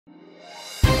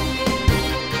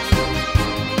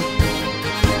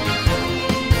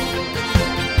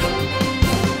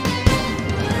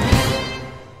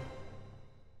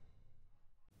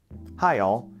Hi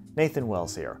all, Nathan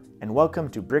Wells here, and welcome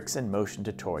to Bricks in Motion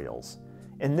Tutorials.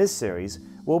 In this series,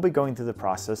 we'll be going through the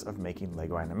process of making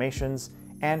LEGO animations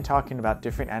and talking about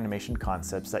different animation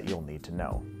concepts that you'll need to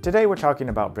know. Today we're talking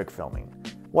about brick filming,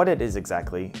 what it is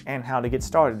exactly, and how to get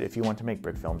started if you want to make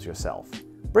brick films yourself.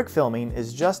 Brick filming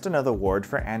is just another word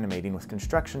for animating with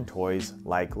construction toys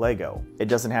like LEGO. It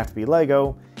doesn't have to be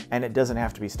LEGO, and it doesn't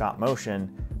have to be stop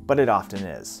motion, but it often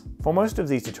is. For most of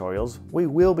these tutorials, we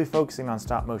will be focusing on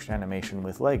stop motion animation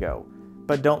with LEGO,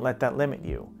 but don't let that limit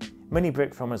you. Many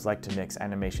brick filmers like to mix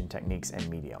animation techniques and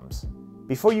mediums.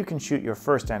 Before you can shoot your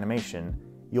first animation,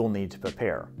 you'll need to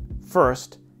prepare.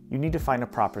 First, you need to find a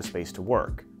proper space to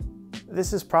work.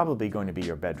 This is probably going to be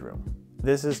your bedroom.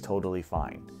 This is totally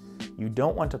fine. You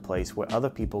don't want a place where other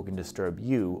people can disturb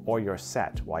you or your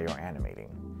set while you're animating.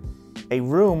 A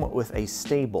room with a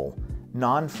stable,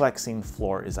 non-flexing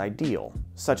floor is ideal,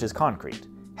 such as concrete.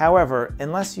 However,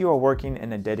 unless you are working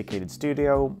in a dedicated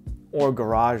studio or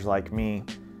garage like me,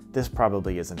 this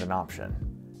probably isn't an option.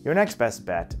 Your next best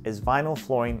bet is vinyl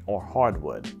flooring or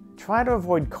hardwood. Try to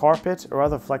avoid carpet or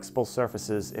other flexible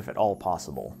surfaces if at all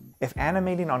possible. If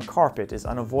animating on carpet is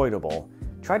unavoidable,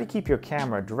 try to keep your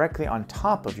camera directly on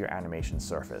top of your animation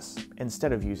surface,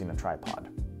 instead of using a tripod.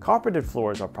 Carpeted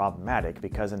floors are problematic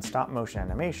because in stop-motion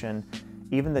animation,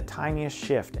 even the tiniest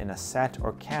shift in a set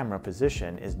or camera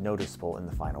position is noticeable in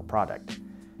the final product.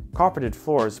 Carpeted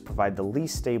floors provide the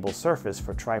least stable surface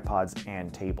for tripods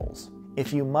and tables.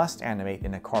 If you must animate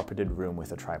in a carpeted room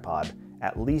with a tripod,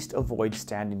 at least avoid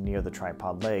standing near the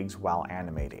tripod legs while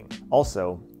animating.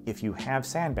 Also, if you have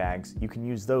sandbags, you can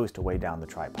use those to weigh down the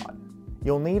tripod.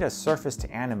 You'll need a surface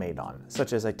to animate on,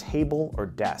 such as a table or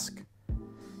desk.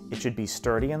 It should be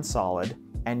sturdy and solid,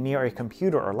 and near a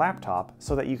computer or laptop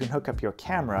so that you can hook up your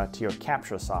camera to your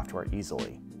capture software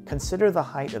easily. Consider the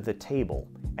height of the table,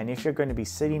 and if you're going to be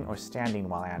sitting or standing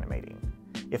while animating.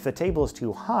 If the table is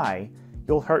too high,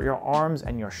 you'll hurt your arms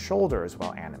and your shoulders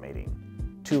while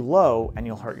animating. Too low, and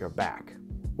you'll hurt your back.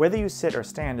 Whether you sit or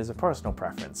stand is a personal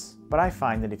preference, but I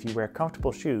find that if you wear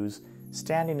comfortable shoes,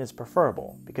 standing is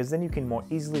preferable because then you can more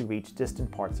easily reach distant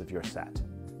parts of your set.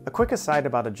 A quick aside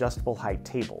about adjustable height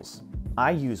tables.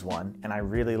 I use one and I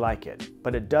really like it,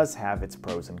 but it does have its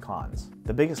pros and cons.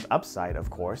 The biggest upside, of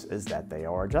course, is that they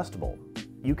are adjustable.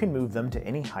 You can move them to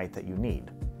any height that you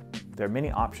need. There are many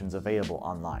options available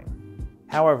online.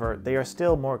 However, they are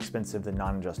still more expensive than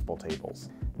non-adjustable tables.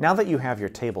 Now that you have your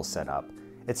table set up,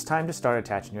 it's time to start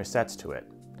attaching your sets to it.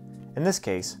 In this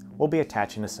case, we'll be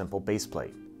attaching a simple base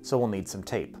plate, so we'll need some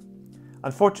tape.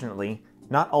 Unfortunately,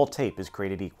 not all tape is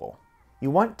created equal.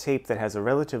 You want tape that has a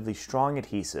relatively strong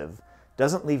adhesive,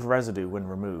 doesn't leave residue when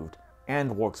removed,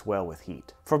 and works well with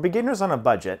heat. For beginners on a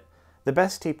budget, the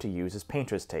best tape to use is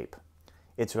painter's tape.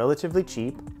 It's relatively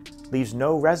cheap, leaves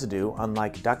no residue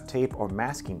unlike duct tape or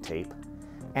masking tape,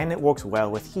 and it works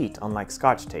well with heat unlike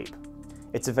Scotch tape.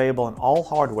 It's available in all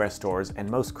hardware stores and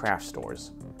most craft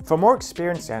stores. For more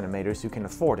experienced animators who can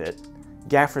afford it,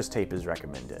 gaffer's tape is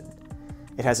recommended.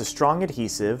 It has a strong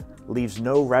adhesive, leaves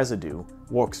no residue,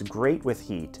 works great with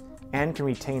heat, and can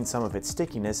retain some of its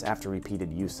stickiness after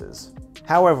repeated uses.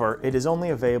 However, it is only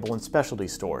available in specialty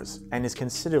stores and is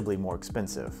considerably more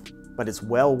expensive, but it's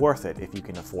well worth it if you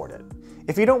can afford it.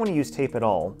 If you don't want to use tape at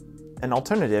all, an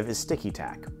alternative is sticky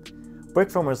tack. Brick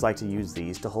filmers like to use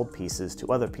these to hold pieces to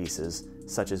other pieces,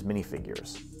 such as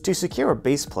minifigures. To secure a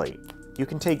base plate, you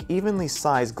can take evenly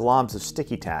sized globs of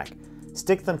sticky tack,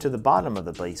 stick them to the bottom of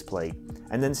the base plate,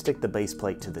 and then stick the base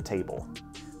plate to the table.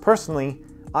 Personally,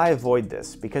 I avoid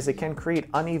this because it can create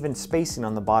uneven spacing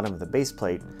on the bottom of the base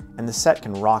plate and the set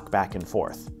can rock back and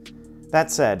forth.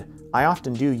 That said, I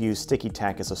often do use sticky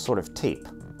tack as a sort of tape,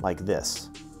 like this.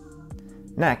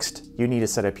 Next, you need to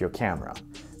set up your camera.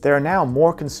 There are now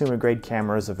more consumer-grade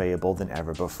cameras available than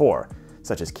ever before,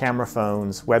 such as camera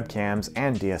phones, webcams,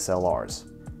 and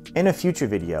DSLRs. In a future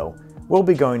video, we'll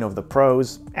be going over the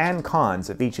pros and cons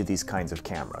of each of these kinds of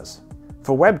cameras.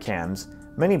 For webcams,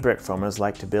 many brick filmers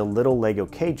like to build little LEGO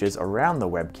cages around the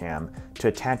webcam to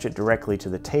attach it directly to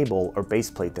the table or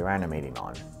base plate they're animating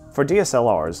on. For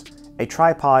DSLRs, a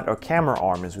tripod or camera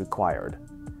arm is required.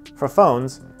 For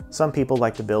phones, some people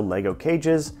like to build LEGO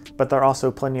cages, but there are also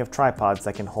plenty of tripods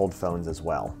that can hold phones as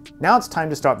well. Now it's time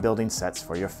to start building sets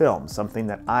for your film, something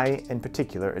that I, in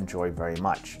particular, enjoy very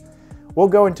much. We'll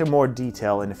go into more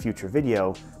detail in a future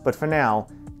video, but for now,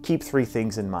 keep 3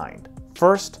 things in mind.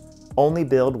 First, only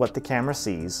build what the camera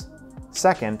sees.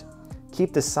 Second,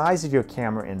 keep the size of your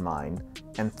camera in mind.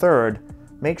 And third,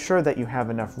 make sure that you have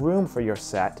enough room for your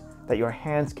set that your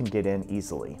hands can get in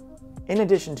easily. In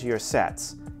addition to your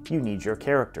sets, you need your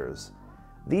characters.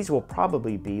 These will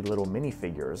probably be little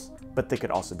minifigures, but they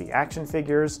could also be action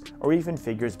figures or even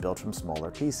figures built from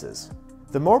smaller pieces.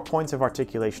 The more points of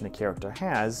articulation a character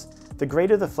has, the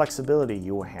greater the flexibility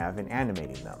you will have in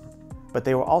animating them, but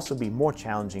they will also be more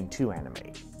challenging to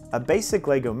animate. A basic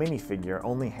LEGO minifigure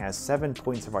only has 7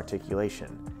 points of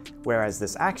articulation, whereas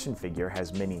this action figure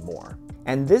has many more.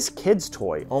 And this kid's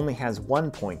toy only has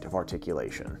 1 point of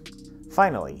articulation.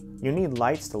 Finally, you need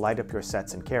lights to light up your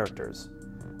sets and characters.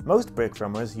 Most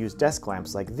brickfilmers use desk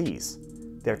lamps like these.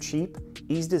 They're cheap,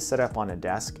 easy to set up on a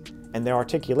desk, and their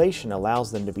articulation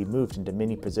allows them to be moved into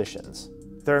many positions.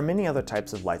 There are many other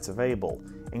types of lights available,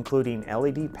 including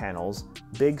LED panels,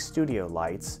 big studio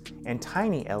lights, and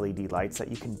tiny LED lights that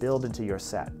you can build into your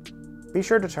set. Be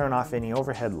sure to turn off any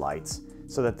overhead lights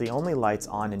so that the only lights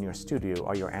on in your studio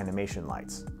are your animation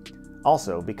lights.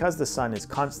 Also, because the sun is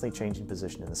constantly changing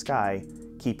position in the sky,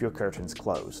 keep your curtains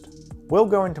closed. We'll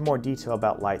go into more detail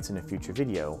about lights in a future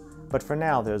video, but for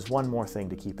now there's one more thing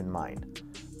to keep in mind.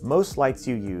 Most lights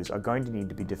you use are going to need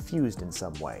to be diffused in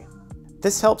some way.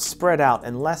 This helps spread out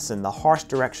and lessen the harsh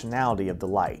directionality of the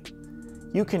light.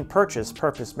 You can purchase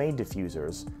purpose-made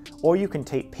diffusers, or you can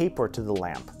tape paper to the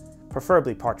lamp,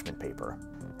 preferably parchment paper.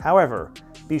 However,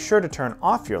 be sure to turn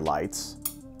off your lights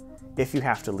if you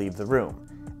have to leave the room,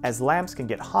 as lamps can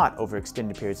get hot over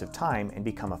extended periods of time and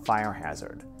become a fire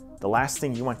hazard. The last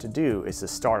thing you want to do is to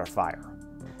start a fire.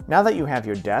 Now that you have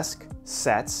your desk,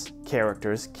 sets,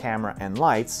 characters, camera, and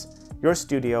lights, your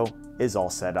studio is all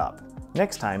set up.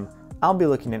 Next time, I'll be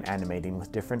looking at animating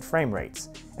with different frame rates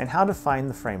and how to find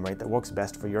the frame rate that works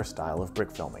best for your style of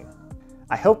brick filming.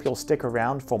 I hope you'll stick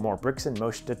around for more Bricks in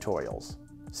Motion tutorials.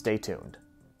 Stay tuned.